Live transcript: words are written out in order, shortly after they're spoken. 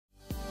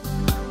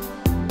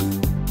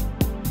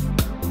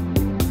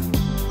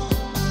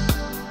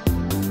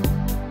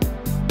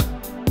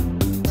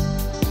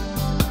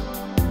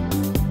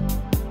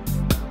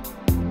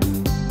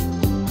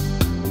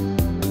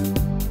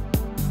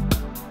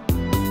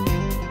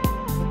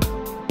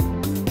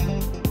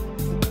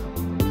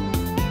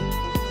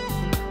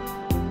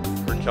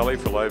Kelly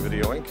for Live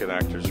Video Inc., an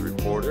actor's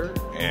reporter,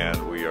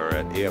 and we are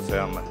at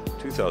AFM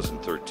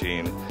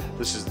 2013.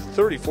 This is the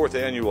 34th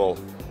annual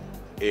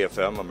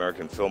AFM,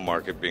 American Film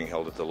Market, being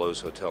held at the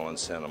Loews Hotel in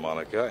Santa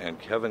Monica, and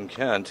Kevin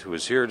Kent, who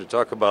is here to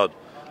talk about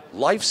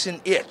Life's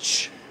an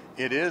Itch.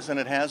 It is,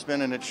 and it has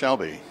been, and it shall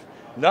be.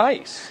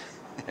 Nice.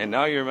 And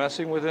now you're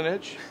messing with an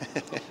itch?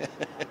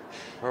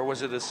 Or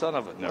was it a son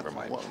of a... Never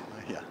mind. Well,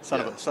 yeah,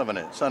 son of an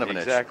itch.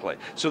 Exactly.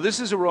 So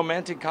this is a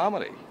romantic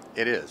comedy.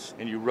 It is.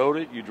 And you wrote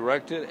it, you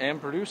directed, and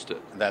produced it.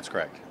 That's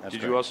correct.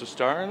 Did you also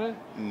star in it?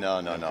 No.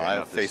 Okay, I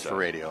have face for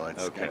radio.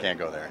 I can't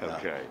go there.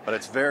 Okay. No. But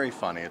it's very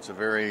funny. It's a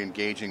very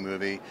engaging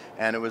movie.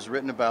 And it was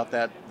written about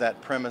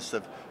that premise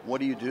of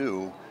what do you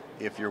do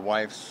if your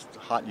wife's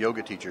hot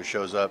yoga teacher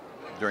shows up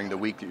during the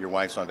week that your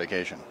wife's on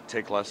vacation?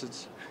 Take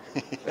lessons?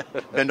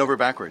 Bend over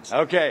backwards.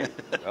 Okay.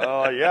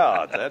 Oh,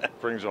 yeah.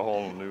 That brings a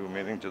whole new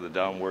meaning to the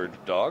downward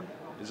dog,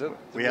 is it?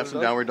 We have some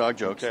downward dog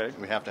jokes. Okay.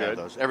 We have to have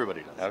those.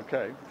 Everybody does.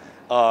 Okay.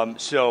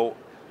 So,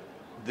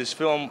 this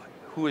film,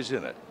 who is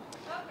in it?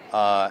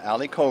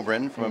 Ali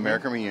Kobrin from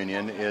American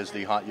Reunion is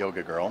the hot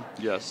yoga girl.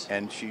 Yes.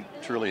 And she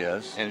truly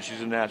is. And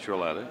she's a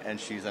natural at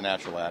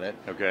it.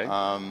 Okay.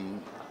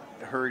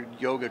 Her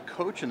yoga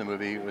coach in the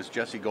movie was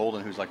Jessie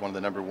Golden, who's like one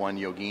of the #1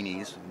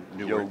 yoginis.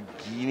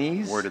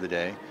 Yoginis? Word of the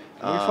day.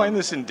 Can we find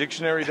this in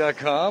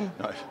dictionary.com?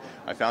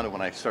 I found it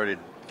when I started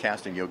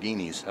casting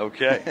yoginis.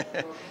 Okay.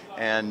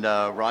 And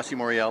Rossi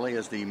Morelli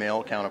is the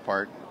male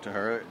counterpart to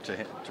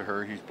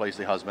her. He plays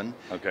the husband.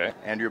 Okay.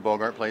 Andrea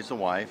Bogart plays the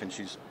wife, and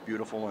she's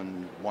beautiful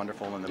and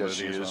wonderful in the movie. Yes,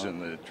 she is in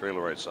the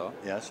trailer I saw.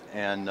 Yes,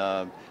 and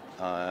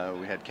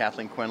we had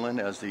Kathleen Quinlan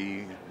as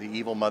the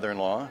evil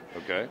mother-in-law.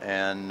 Okay.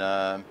 And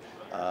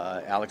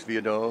Alex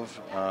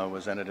Viadov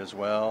was in it as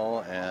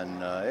well,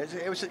 and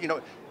it was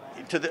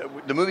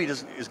the movie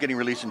is getting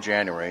released in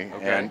January,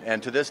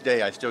 and to this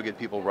day I still get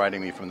people writing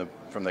me from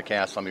the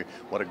cast telling me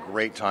what a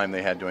great time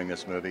they had doing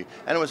this movie,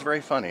 and it was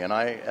very funny. And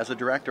I, as a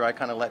director, I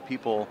kind of let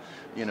people,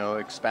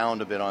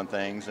 expound a bit on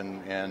things,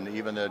 and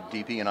even the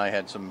DP and I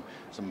had some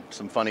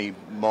funny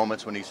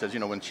moments when he says,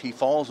 when he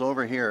falls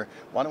over here,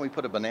 why don't we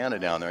put a banana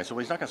down there? I said, well,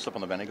 he's not going to slip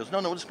on the banana. He goes,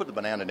 no, we'll just put the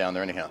banana down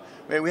there anyhow.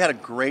 We had a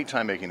great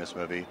time making this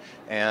movie,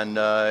 and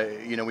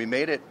we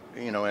made it,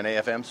 in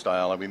AFM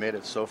style, and we made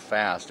it so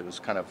fast it was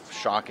kind of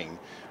shocking.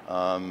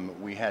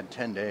 We had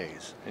 10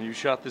 days. And you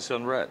shot this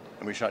on red?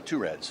 And we shot 2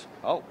 reds.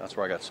 Oh. That's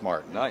where I got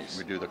smart. Nice.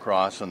 We do the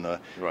cross and the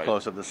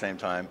close-up at the same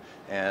time.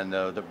 And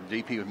the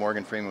DP with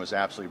Morgan Freeman was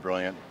absolutely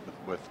brilliant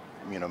with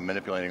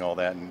manipulating all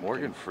that. And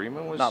Morgan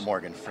Freeman was? Not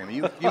Morgan Freeman.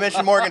 You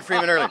mentioned Morgan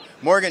Freeman earlier.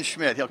 Morgan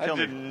Schmidt. He'll kill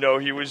me. I didn't know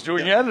he was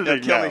doing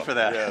editing. He'll kill me for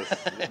that.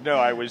 Yes. No,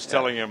 I was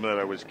telling him that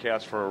I was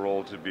cast for a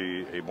role to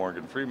be a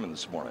Morgan Freeman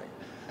this morning,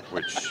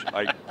 which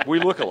we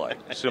look alike,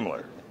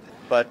 similar.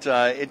 But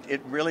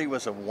it really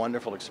was a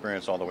wonderful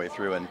experience all the way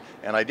through.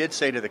 And I did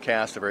say to the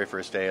cast the very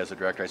first day as a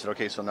director, I said,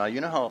 okay, so now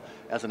you know how,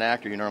 as an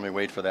actor, you normally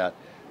wait for that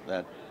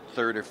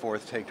third or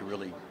fourth take to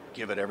really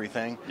give it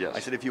everything? Yes. I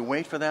said, if you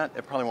wait for that,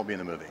 it probably won't be in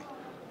the movie.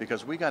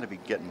 Because we got to be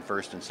getting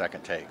first and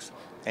second takes.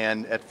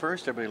 And at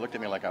first, everybody looked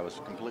at me like I was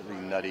completely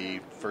nutty,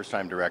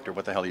 first-time director,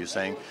 what the hell are you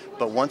saying?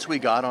 But once we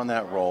got on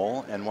that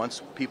role, and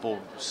once people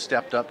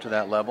stepped up to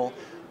that level,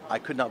 I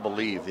could not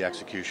believe the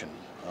execution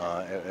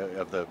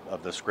of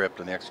the script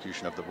and the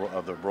execution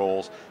of the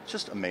roles. It's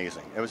just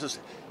amazing. It was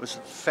a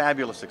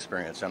fabulous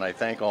experience, and I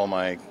thank all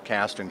my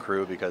cast and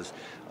crew because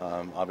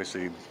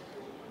obviously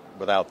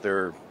without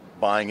their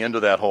buying into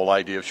that whole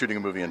idea of shooting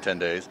a movie in 10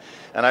 days,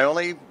 and I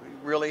only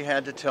really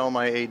had to tell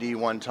my AD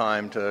one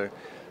time to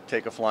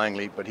take a flying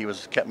leap, but he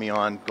kept me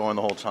on going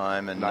the whole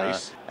time, and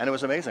nice. And it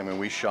was amazing. I mean,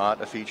 we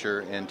shot a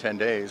feature in 10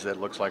 days that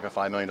looks like a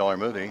 $5 million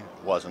movie.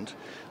 Wasn't.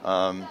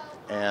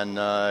 And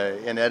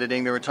in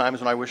editing, there were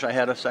times when I wish I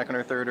had a second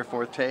or third or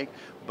fourth take,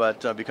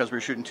 but because we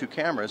were shooting 2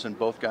 cameras and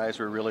both guys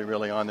were really,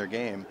 really on their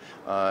game,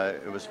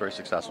 it was very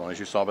successful. And as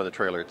you saw by the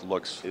trailer,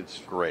 it's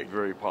great.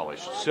 Very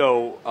polished.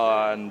 So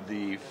on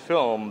the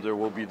film, there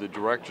will be the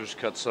director's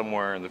cut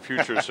somewhere in the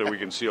future so we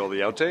can see all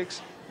the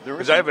outtakes?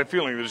 Because I have a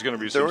feeling there's going to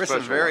be some special. There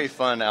were some very ones.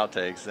 fun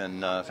outtakes,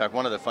 and in fact,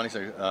 one of the funniest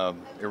things,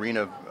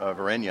 Irina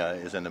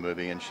Varenya is in the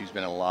movie, and she's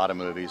been in a lot of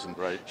movies, and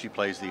she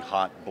plays the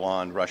hot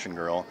blonde Russian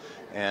girl.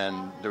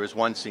 And there was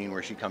one scene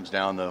where she comes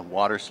down the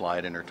water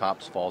slide and her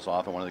top falls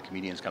off, and one of the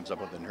comedians comes up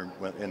with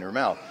it in her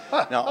mouth.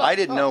 Now, I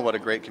didn't know what a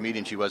great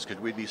comedian she was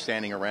because we'd be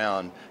standing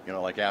around,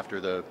 like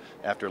after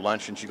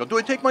lunch, and she'd go, "Do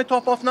I take my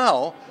top off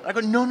now?" I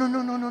go, "No.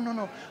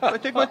 Do I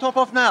take my top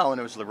off now?"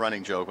 And it was the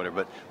running joke,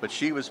 whatever. But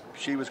she was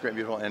great,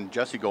 beautiful, and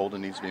Jessie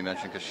Golden needs to be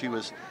mentioned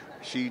because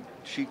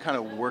she kind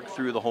of worked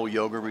through the whole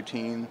yoga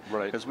routine.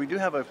 Right. Because we do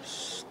have a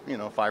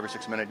 5 or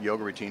 6 minute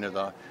yoga routine of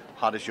the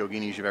hottest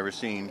yoginis you've ever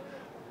seen,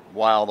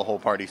 while the whole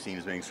party scene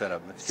is being set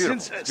up. It's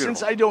beautiful.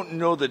 Since I don't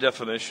know the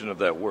definition of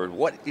that word,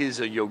 what is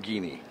a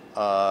yogini?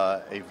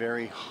 A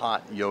very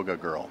hot yoga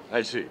girl.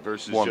 I see.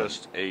 Versus Woman.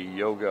 Just a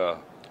yoga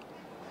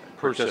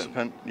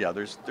participant. Yeah,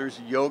 there's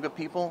yoga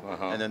people,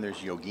 and then there's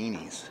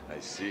yoginis. I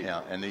see.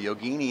 Yeah, and the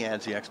yogini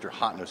adds the extra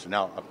hotness.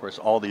 Now, of course,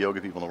 all the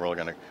yoga people in the world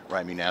are going to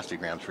write me nasty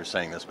grams for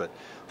saying this, but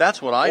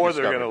that's what I discovered. Or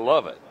they're going to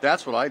love it.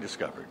 That's what I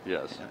discovered.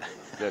 Yes.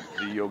 That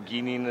the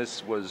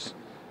yogininess was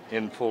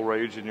in full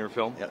rage in your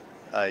film?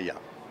 Yeah.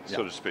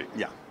 So to speak.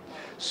 Yeah.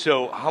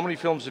 So how many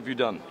films have you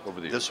done over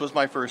the years? This was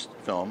my first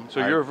film.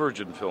 So you're a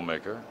virgin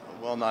filmmaker?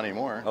 Well, not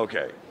anymore.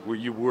 Okay. Well,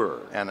 you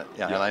were. And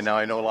and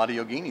I know a lot of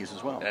yoginis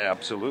as well.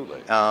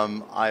 Absolutely.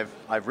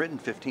 I've written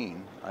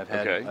 15. I've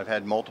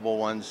had multiple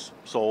ones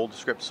sold,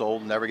 scripts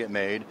sold, never get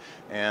made.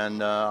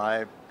 And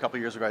a couple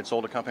of years ago, I'd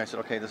sold a company. I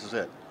said, okay, this is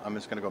it. I'm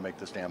just going to go make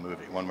this damn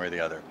movie, one way or the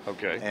other.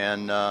 Okay.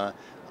 And I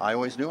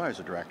always knew I was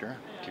a director.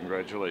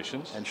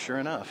 Congratulations. And sure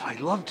enough, I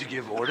love to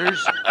give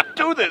orders.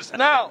 Do this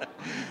now.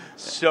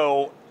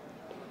 So,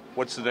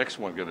 what's the next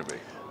one going to be?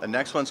 The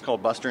next one's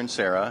called Buster and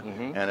Sarah,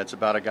 and it's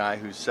about a guy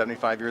who's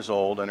 75 years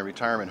old in a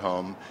retirement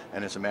home,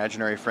 and his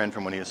imaginary friend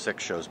from when he was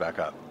 6 shows back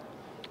up.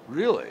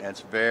 Really?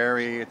 And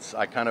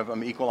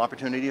I'm equal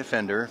opportunity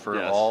offender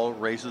for all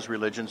races,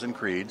 religions, and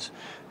creeds,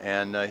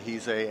 and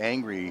he's a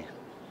angry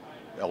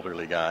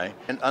elderly guy.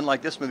 And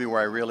unlike this movie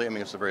where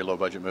it's a very low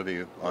budget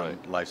movie on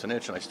Life's an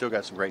Itch, and I still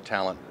got some great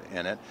talent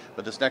in it,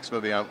 but this next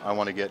movie I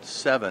want to get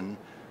 7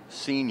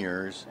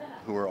 seniors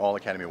who are all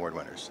Academy Award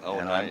winners. Oh,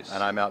 and nice.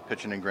 I'm out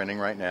pitching and grinning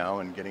right now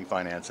and getting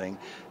financing,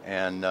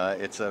 and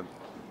it's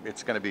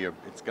going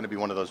to be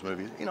one of those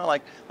movies,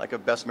 like a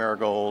Best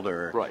Marigold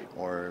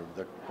or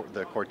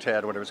the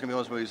Quartet or whatever. It's going to be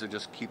one of those movies that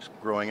just keeps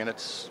growing, and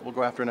we'll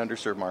go after an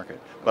underserved market.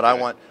 But I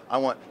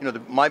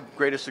want my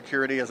greatest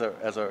security as a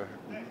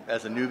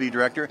newbie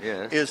director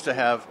is to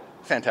have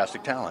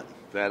fantastic talent.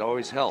 That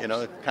always helps.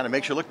 It kind of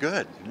makes you look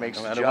good. It makes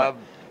the job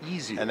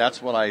easy. And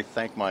that's what I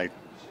thank my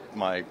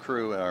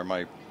crew or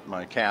my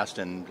cast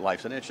in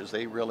Life's an Itch, is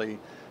they really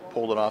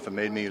pulled it off and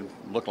made me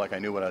look like I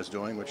knew what I was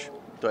doing, which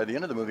by the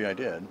end of the movie I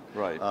did.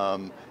 Right.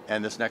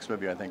 And this next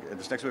movie, we're going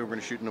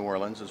to shoot in New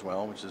Orleans as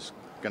well, which is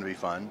going to be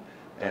fun.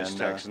 Nice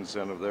tax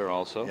incentive there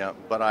also. Yeah,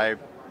 but I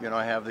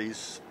have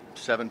these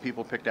 7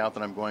 people picked out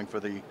that I'm going for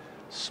the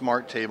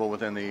smart table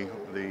within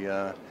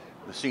the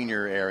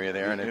senior area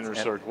there, the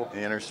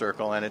inner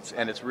circle, and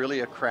it's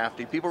really a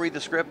crafty. People read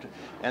the script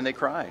and they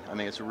cry. I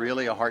mean, it's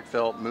really a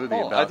heartfelt movie.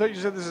 I thought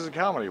you said this is a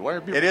comedy. Why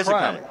are people crying? It is a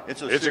comedy.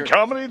 It's a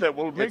comedy that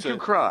will make you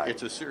cry.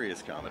 It's a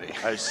serious comedy.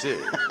 I see.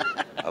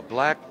 A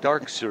black,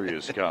 dark,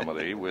 serious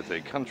comedy with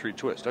a country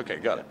twist. Okay,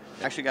 got it.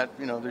 Actually got,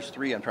 there's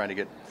 3 I'm trying to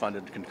get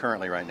funded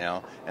concurrently right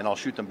now, and I'll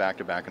shoot them back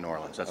to back in New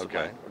Orleans. That's okay. The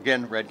plan.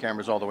 Again, red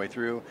cameras all the way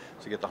through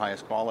to get the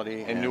highest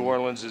quality. And New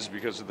Orleans is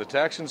because of the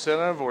tax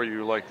incentive, or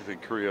you like the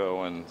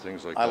Creole and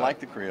things like that? I like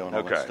the Creole and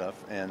all that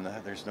stuff, and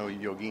there's no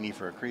yogini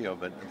for a Creole,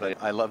 but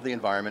I love the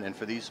environment, and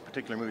for these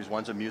particular movies,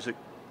 one's a music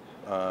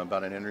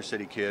about an inner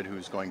city kid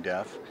who's going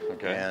deaf,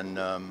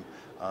 and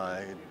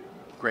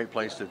great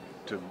place to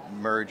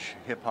merge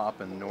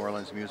hip-hop and New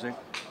Orleans music,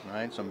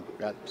 right? So I've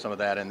got some of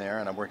that in there,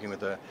 and I'm working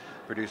with a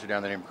producer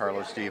down there named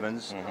Carlos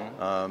Stevens,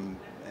 and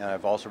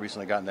I've also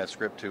recently gotten that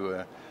script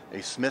to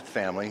a Smith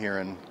family here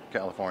in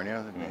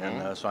California,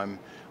 and so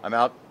I'm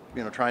out,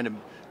 trying to.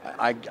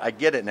 I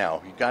get it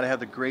now. You got to have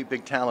the great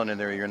big talent in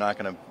there. You're not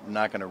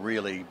gonna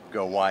really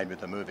go wide with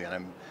the movie, and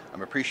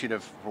I'm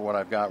appreciative for what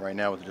I've got right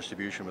now with the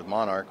distribution with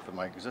Monarch for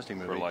my existing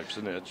movie. For Life's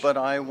an Itch. But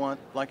I want,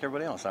 like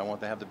everybody else, I want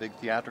to have the big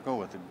theatrical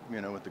with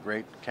the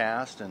great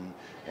cast and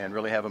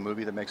really have a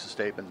movie that makes a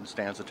statement and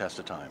stands the test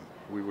of time.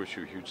 We wish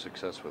you huge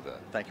success with that.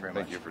 Thank you very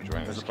much. Thank you for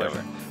joining us, It was a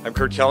pleasure. I'm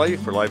Kurt Kelly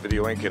for Live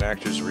Video Inc. and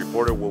Actors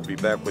Reporter. We'll be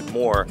back with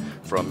more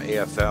from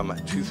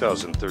AFM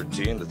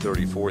 2013, the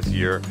 34th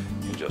year,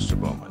 in just a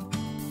moment.